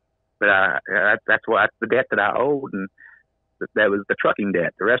nothing. But that's the debt that I owed, and that was the trucking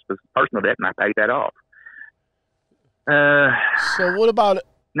debt. The rest was personal debt, and I paid that off. So what about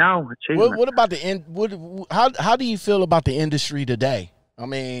achievement? What about the end? How do you feel about the industry today? I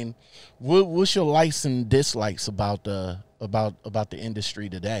mean, what's your likes and dislikes about the industry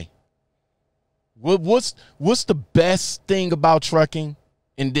today? What's the best thing about trucking,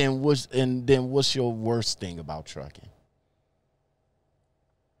 and then what's your worst thing about trucking?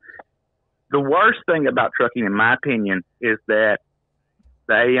 The worst thing about trucking, in my opinion, is that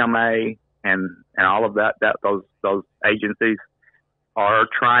the AMA and all of those agencies are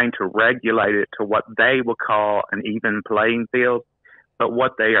trying to regulate it to what they will call an even playing field. But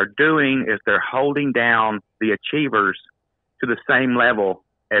what they are doing is they're holding down the achievers to the same level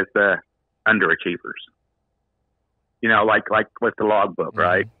as the underachievers. You know, like with the logbook,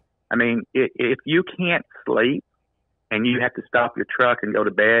 right? I mean, if you can't sleep and you have to stop your truck and go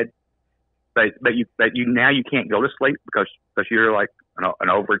to bed, but you now you can't go to sleep because you're like an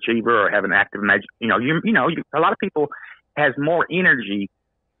overachiever or have an active imagine. You know, a lot of people has more energy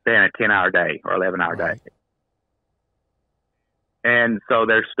than a 10-hour day or 11-hour day, and so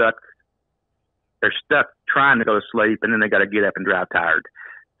they're stuck trying to go to sleep, and then they got to get up and drive tired.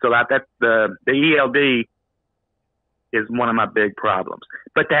 So that's the ELD is one of my big problems.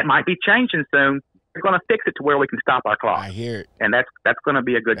 But that might be changing soon. They're going to fix it to where we can stop our clock. I hear it, and that's going to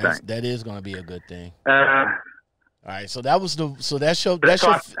be a good thing. That is going to be a good thing. All right, so that's your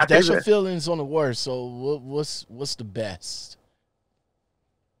feelings on the worst. So what's the best?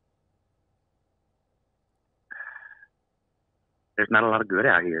 There's not a lot of good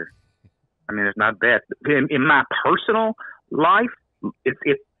out here. I mean, there's not best. In my personal life,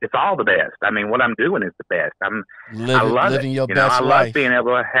 it's all the best. I mean, what I'm doing is the best. I love living it. Your best I life. love being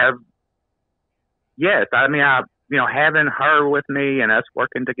able to have. Yes, I mean, having her with me and us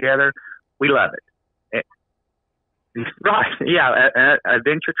working together, we love it. Right? Yeah,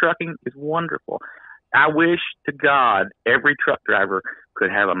 adventure trucking is wonderful. I wish to God every truck driver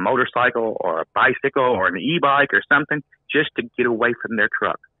could have a motorcycle or a bicycle or an e-bike or something just to get away from their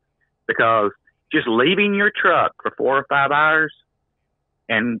truck, because just leaving your truck for 4 or 5 hours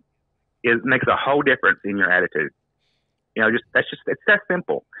and it makes a whole difference in your attitude. You know, it's that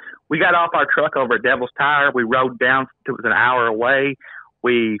simple. We got off our truck over at Devil's Tire. We rode down. It was an hour away.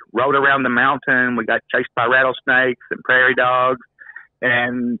 We rode around the mountain. We got chased by rattlesnakes and prairie dogs.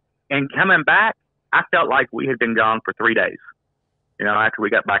 And coming back, I felt like we had been gone for 3 days, you know, after we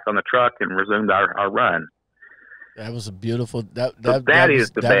got back on the truck and resumed our run. That was a beautiful, that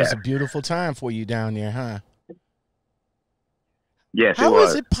was a beautiful time for you down there, huh? Yes, How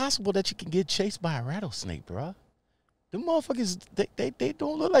is it possible that you can get chased by a rattlesnake, bro? The motherfuckers, they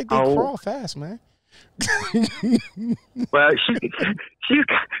don't look like they crawl fast, man. Well,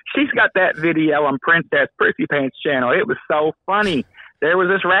 she's got that video on Princess Prissy Pants channel. It was so funny. There was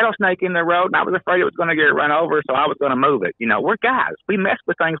this rattlesnake in the road, and I was afraid it was going to get run over, so I was going to move it. You know, we're guys. We mess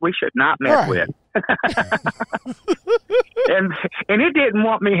with things we should not mess with. and it didn't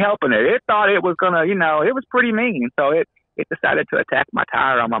want me helping it. It thought it was going to, you know, it was pretty mean. So it it decided to attack my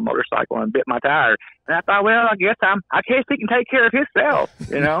tire on my motorcycle and bit my tire. And I thought, well, I guess he can take care of himself,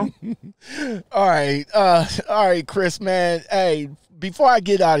 you know? All right, Chris, man. Hey, before I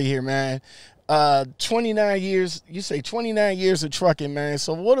get out of here, man, 29 years, you say 29 years of trucking, man.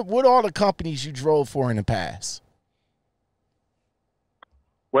 So what are all the companies you drove for in the past?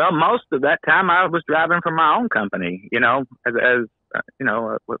 Well, most of that time I was driving for my own company, you know, as you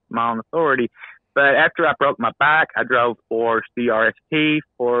know, with my own authority. But after I broke my back, I drove for CRST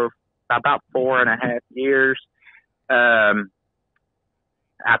for about 4.5 years. I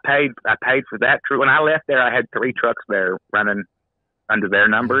paid for that. When I left there, I had 3 trucks there running under their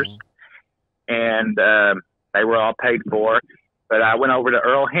numbers, and they were all paid for. But I went over to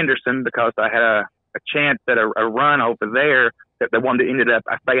Earl Henderson because I had a chance at a run over there that the one that ended up.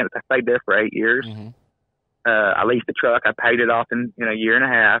 I stayed there for 8 years. I leased the truck. I paid it off in a year and a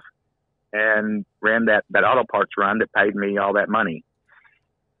half, and ran that auto parts run that paid me all that money.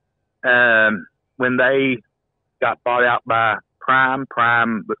 When they got bought out by Prime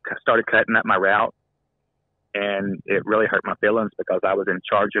started cutting up my route, and it really hurt my feelings because I was in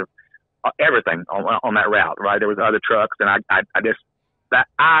charge of everything on that route, right? There was other trucks, and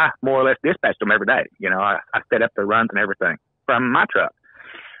I more or less dispatched them every day. You know, I set up the runs and everything from my truck.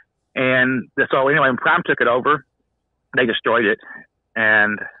 And so anyway, when Prime took it over, they destroyed it.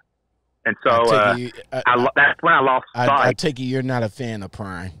 And so that's when I lost sight. I take it you're not a fan of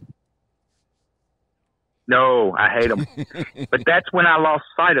Prime. No, I hate them. But that's when I lost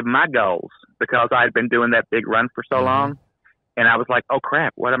sight of my goals because I had been doing that big run for so long. And I was like, oh,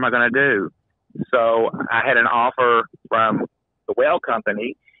 crap, what am I going to do? So I had an offer from the well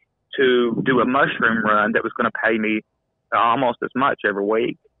company to do a mushroom run that was going to pay me almost as much every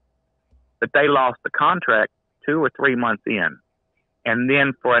week. But they lost the contract 2 or 3 months in. And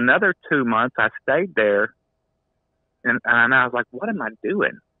then for another 2 months, I stayed there. And I was like, what am I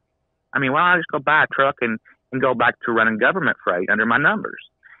doing? I mean, why don't I just go buy a truck and go back to running government freight under my numbers?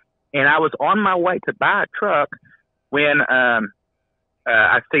 And I was on my way to buy a truck when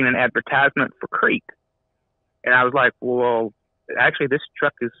I seen an advertisement for Crete. And I was like, well, actually, this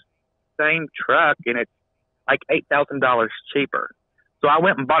truck is the same truck, and it's like $8,000 cheaper. So I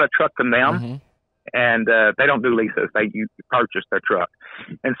went and bought a truck from them, and they don't do leases. You purchase their truck.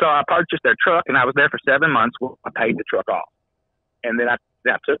 And so I purchased their truck, and I was there for 7 months. Well, I paid the truck off. And then I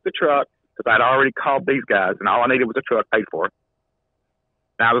took the truck because I'd already called these guys, and all I needed was a truck paid for.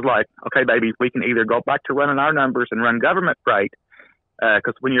 And I was like, okay, baby, we can either go back to running our numbers and run government freight,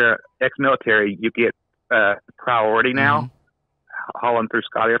 because when you're ex-military, you get priority now, hauling through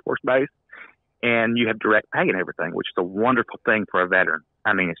Scott Air Force Base, and you have direct pay and everything, which is a wonderful thing for a veteran.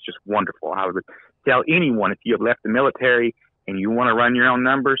 I mean, it's just wonderful. I would tell anyone, if you have left the military and you want to run your own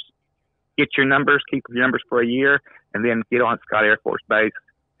numbers, get your numbers, keep your numbers for a year, and then get on Scott Air Force Base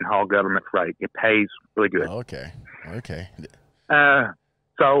and haul government freight. It pays really good. Okay.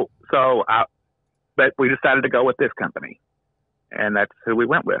 But we decided to go with this company, and that's who we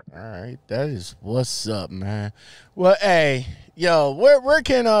went with. All right, that is what's up, man. Well, hey, yo, where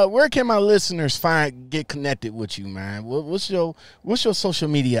can my listeners get connected with you, man? What's your social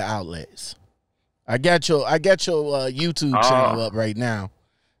media outlets? I got your YouTube channel up right now.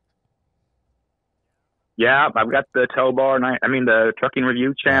 Yeah, I've got the the Trucking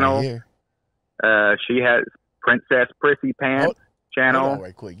Review channel. She has Princess Prissy Pants channel. Hold on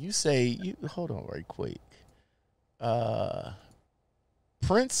right quick. Hold on right quick.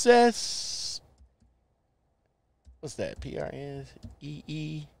 Princess, what's that?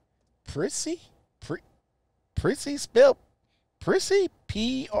 P-R-N-E-E, Prissy? Prissy spelled Prissy?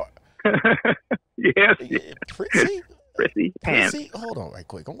 P-R. Yes. Prissy? Prissy Pants. Prissy? Hold on right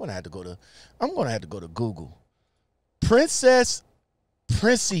quick. I'm gonna have to go to Google. Princess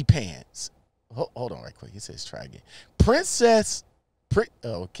Prissy Pants. Hold on right quick. It says try again. Princess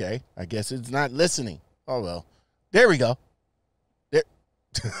okay. I guess it's not listening. Oh well. There we go. There.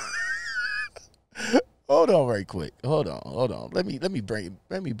 Hold on right quick. Hold on. Let me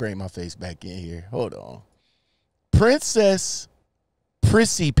bring my face back in here. Hold on. Princess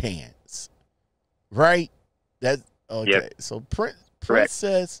Prissy Pants. Right? That's okay. Yep. So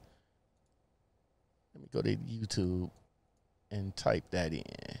Princess. Let me go to YouTube and type that in.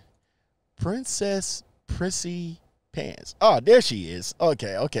 Princess Prissy Pants. Oh, there she is.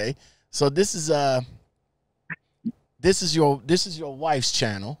 Okay. So this is your wife's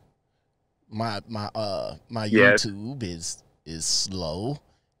channel. My yes. YouTube is slow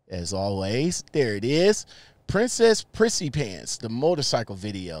as always. There it is. Princess Prissy Pants, the motorcycle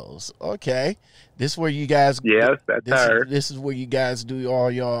videos. Okay. This is where you guys Yes, that's her. This is where you guys do all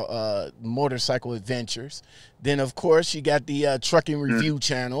your motorcycle adventures. Then of course you got the trucking review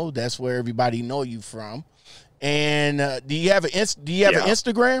channel. That's where everybody know you from. And do you have an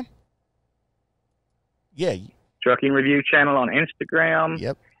Instagram? Yeah. Trucking review channel on Instagram.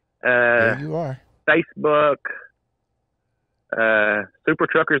 Yep. There you are. Facebook. Super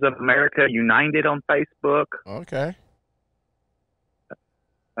Truckers of America United on Facebook. Okay.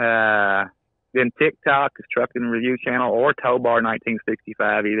 Then TikTok is Trucking Review Channel or Towbar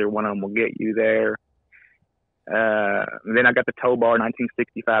 1965. Either one of them will get you there. Then I got the Towbar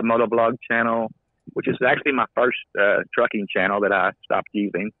 1965 Motovlog channel, which is actually my first trucking channel that I stopped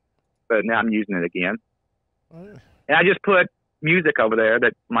using, but now I'm using it again. Oh, yeah. And I just put music over there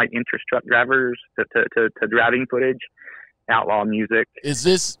that might interest truck drivers to driving footage, outlaw music. Is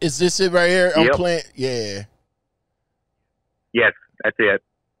this it right here? I'm Yep. playing. Yeah. Yes, that's it.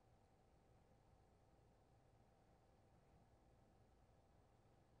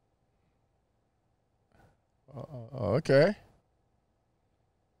 Okay.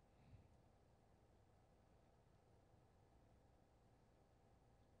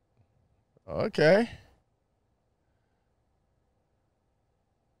 Okay.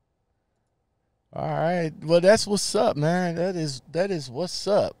 All right. Well, that's what's up, man. That is what's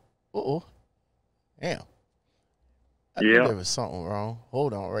up. Uh-oh. Damn. I knew there was something wrong.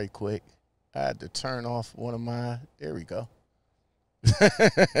 Hold on right quick. I had to turn off one of my, there we go.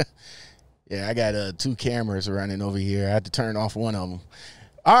 Yeah, I got 2 cameras running over here. I had to turn off one of them.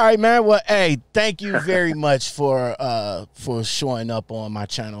 All right, man. Well, hey, thank you very much for showing up on my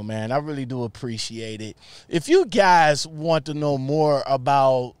channel, man. I really do appreciate it. If you guys want to know more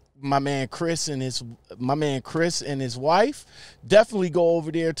about my man Chris and his wife, definitely go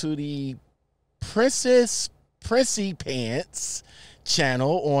over there to the Prissy Pants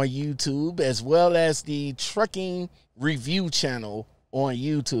channel on YouTube, as well as the Trucking Review channel on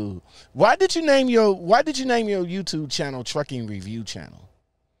YouTube. Why did you name your YouTube channel Trucking Review channel?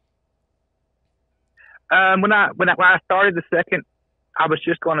 When I started the second, I was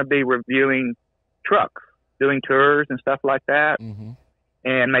just going to be reviewing trucks, doing tours and stuff like that,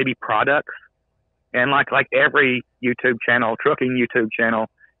 and maybe products. And like every YouTube channel, trucking YouTube channel,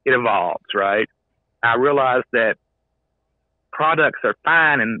 it evolves, right? I realized that products are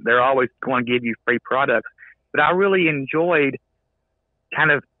fine and they're always going to give you free products, but I really enjoyed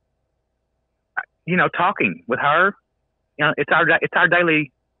kind of, talking with her. It's our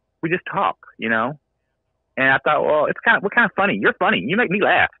daily, we just talk, And I thought, well, we're kind of funny. You're funny. You make me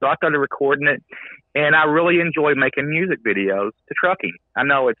laugh. So I started recording it, and I really enjoy making music videos to trucking. I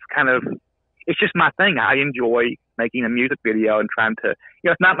know it's just my thing. I enjoy making a music video and trying to,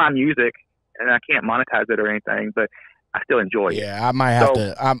 it's not my music and I can't monetize it or anything, but I still enjoy it. Yeah, I might have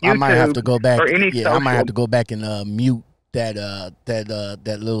I might have to go back. I might have to go back and mute that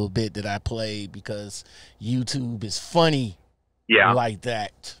little bit that I played, because YouTube is funny like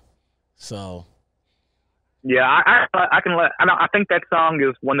that. So yeah, I can I think that song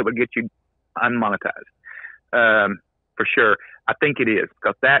is one that would get you unmonetized, for sure. I think it is,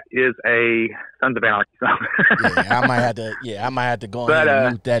 because that is a Sons of Anarchy song. I might have to go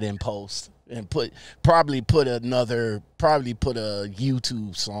and mute that in post and probably put a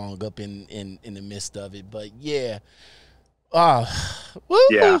YouTube song up in the midst of it. But yeah. Woo.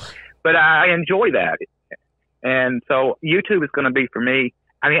 Yeah, but I enjoy that, and so YouTube is going to be for me.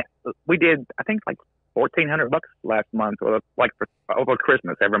 I mean, we did like $1,400 last month, or over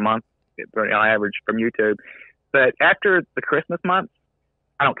Christmas every month on average from YouTube. But after the Christmas month,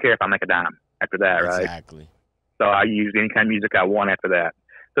 I don't care if I make a dime after that, right? Exactly. So I use any kind of music I want after that.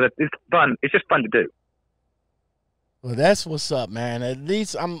 So it's fun. It's just fun to do. Well, that's what's up, man. At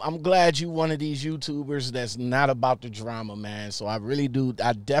least I'm glad you one of these YouTubers that's not about the drama, man. So I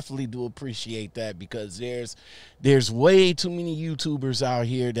definitely do appreciate that, because there's way too many YouTubers out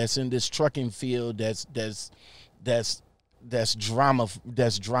here that's in this trucking field that's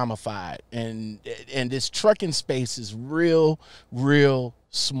dramified, and this trucking space is real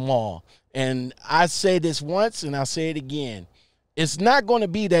small. And I say this once and I'll say it again. It's not going to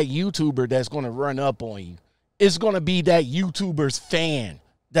be that YouTuber that's going to run up on you. It's going to be that YouTuber's fan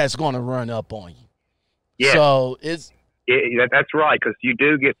that's going to run up on you. Yeah. So that's right, because you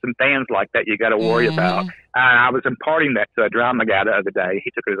do get some fans like that you got to worry about. I was imparting that to a drama guy the other day.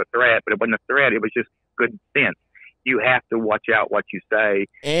 He took it as a threat, but it wasn't a threat. It was just good sense. You have to watch out what you say,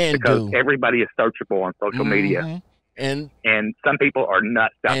 because everybody is searchable on social media. And some people are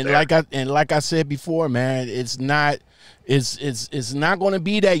nuts out there. Like I said before, man, it's not going to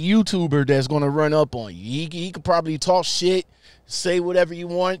be that YouTuber that's going to run up on you. He could probably talk shit, say whatever you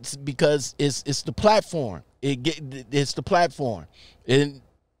want, because it's the platform. It's the platform. And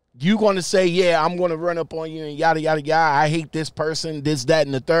you going to say, yeah, I'm going to run up on you and yada, yada, yada. I hate this person, this, that,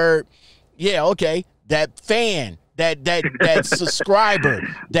 and the third. Yeah, okay. That fan, that subscriber,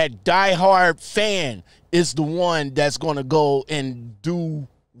 that diehard fan is the one that's going to go and do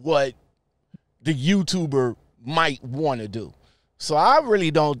what the YouTuber might want to do. So I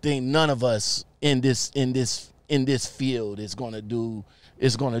really don't think none of us in this field is going to do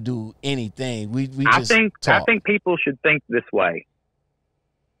anything. We I think people should think this way.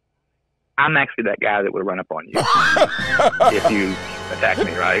 I'm actually that guy that would run up on you if you attack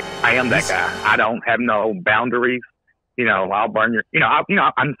me, right? I am that guy. I don't have no boundaries. I'll burn your.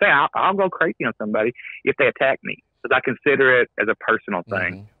 I'm saying I'll go crazy on somebody if they attack me, because I consider it as a personal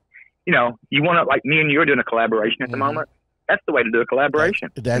thing. Mm-hmm. You want to, like me and you are doing a collaboration at the moment. That's the way to do a collaboration.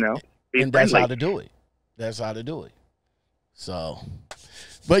 That's how to do it. That's how to do it. So,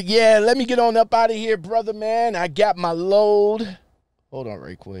 but yeah, let me get on up out of here, brother, man. I got my load. Hold on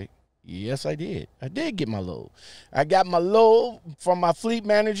right quick. Yes, I did. I did get my load. I got my load from my fleet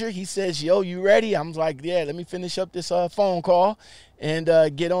manager. He says, yo, you ready? I'm like, yeah, let me finish up this phone call and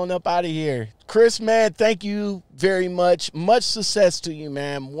get on up out of here. Chris, man, thank you very much. Much success to you,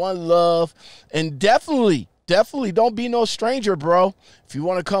 man. One love. And definitely don't be no stranger, bro. If you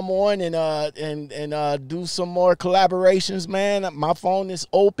want to come on and do some more collaborations, man, my phone is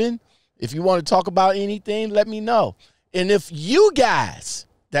open. If you want to talk about anything, let me know. And if you guys...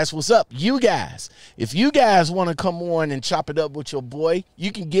 That's what's up. You guys, if you guys want to come on and chop it up with your boy,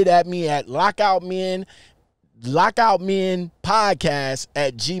 you can get at me at Lockoutmen podcast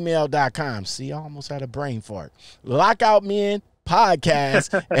at gmail.com. See, I almost had a brain fart. Lockoutmen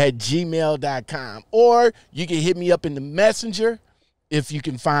podcast at gmail.com. Or you can hit me up in the messenger if you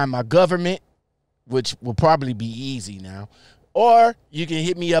can find my government, which will probably be easy now. Or you can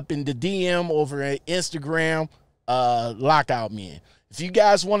hit me up in the DM over at Instagram, Lockoutmen. If you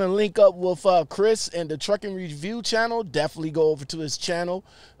guys want to link up with Chris and the Trucking Review channel, definitely go over to his channel,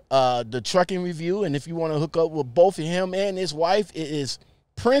 the Trucking Review. And if you want to hook up with both of him and his wife, it is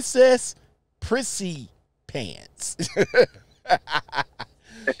Prissy Pants.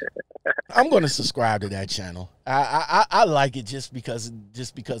 I'm going to subscribe to that channel. I like it just because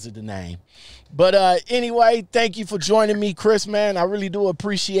of the name. But anyway, thank you for joining me, Chris, man. I really do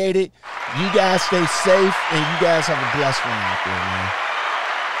appreciate it. You guys stay safe, and you guys have a blessed one out there, man.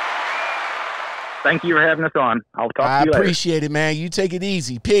 Thank you for having us on. I'll talk to you later. I appreciate it, man. You take it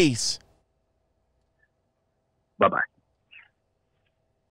easy. Peace. Bye-bye.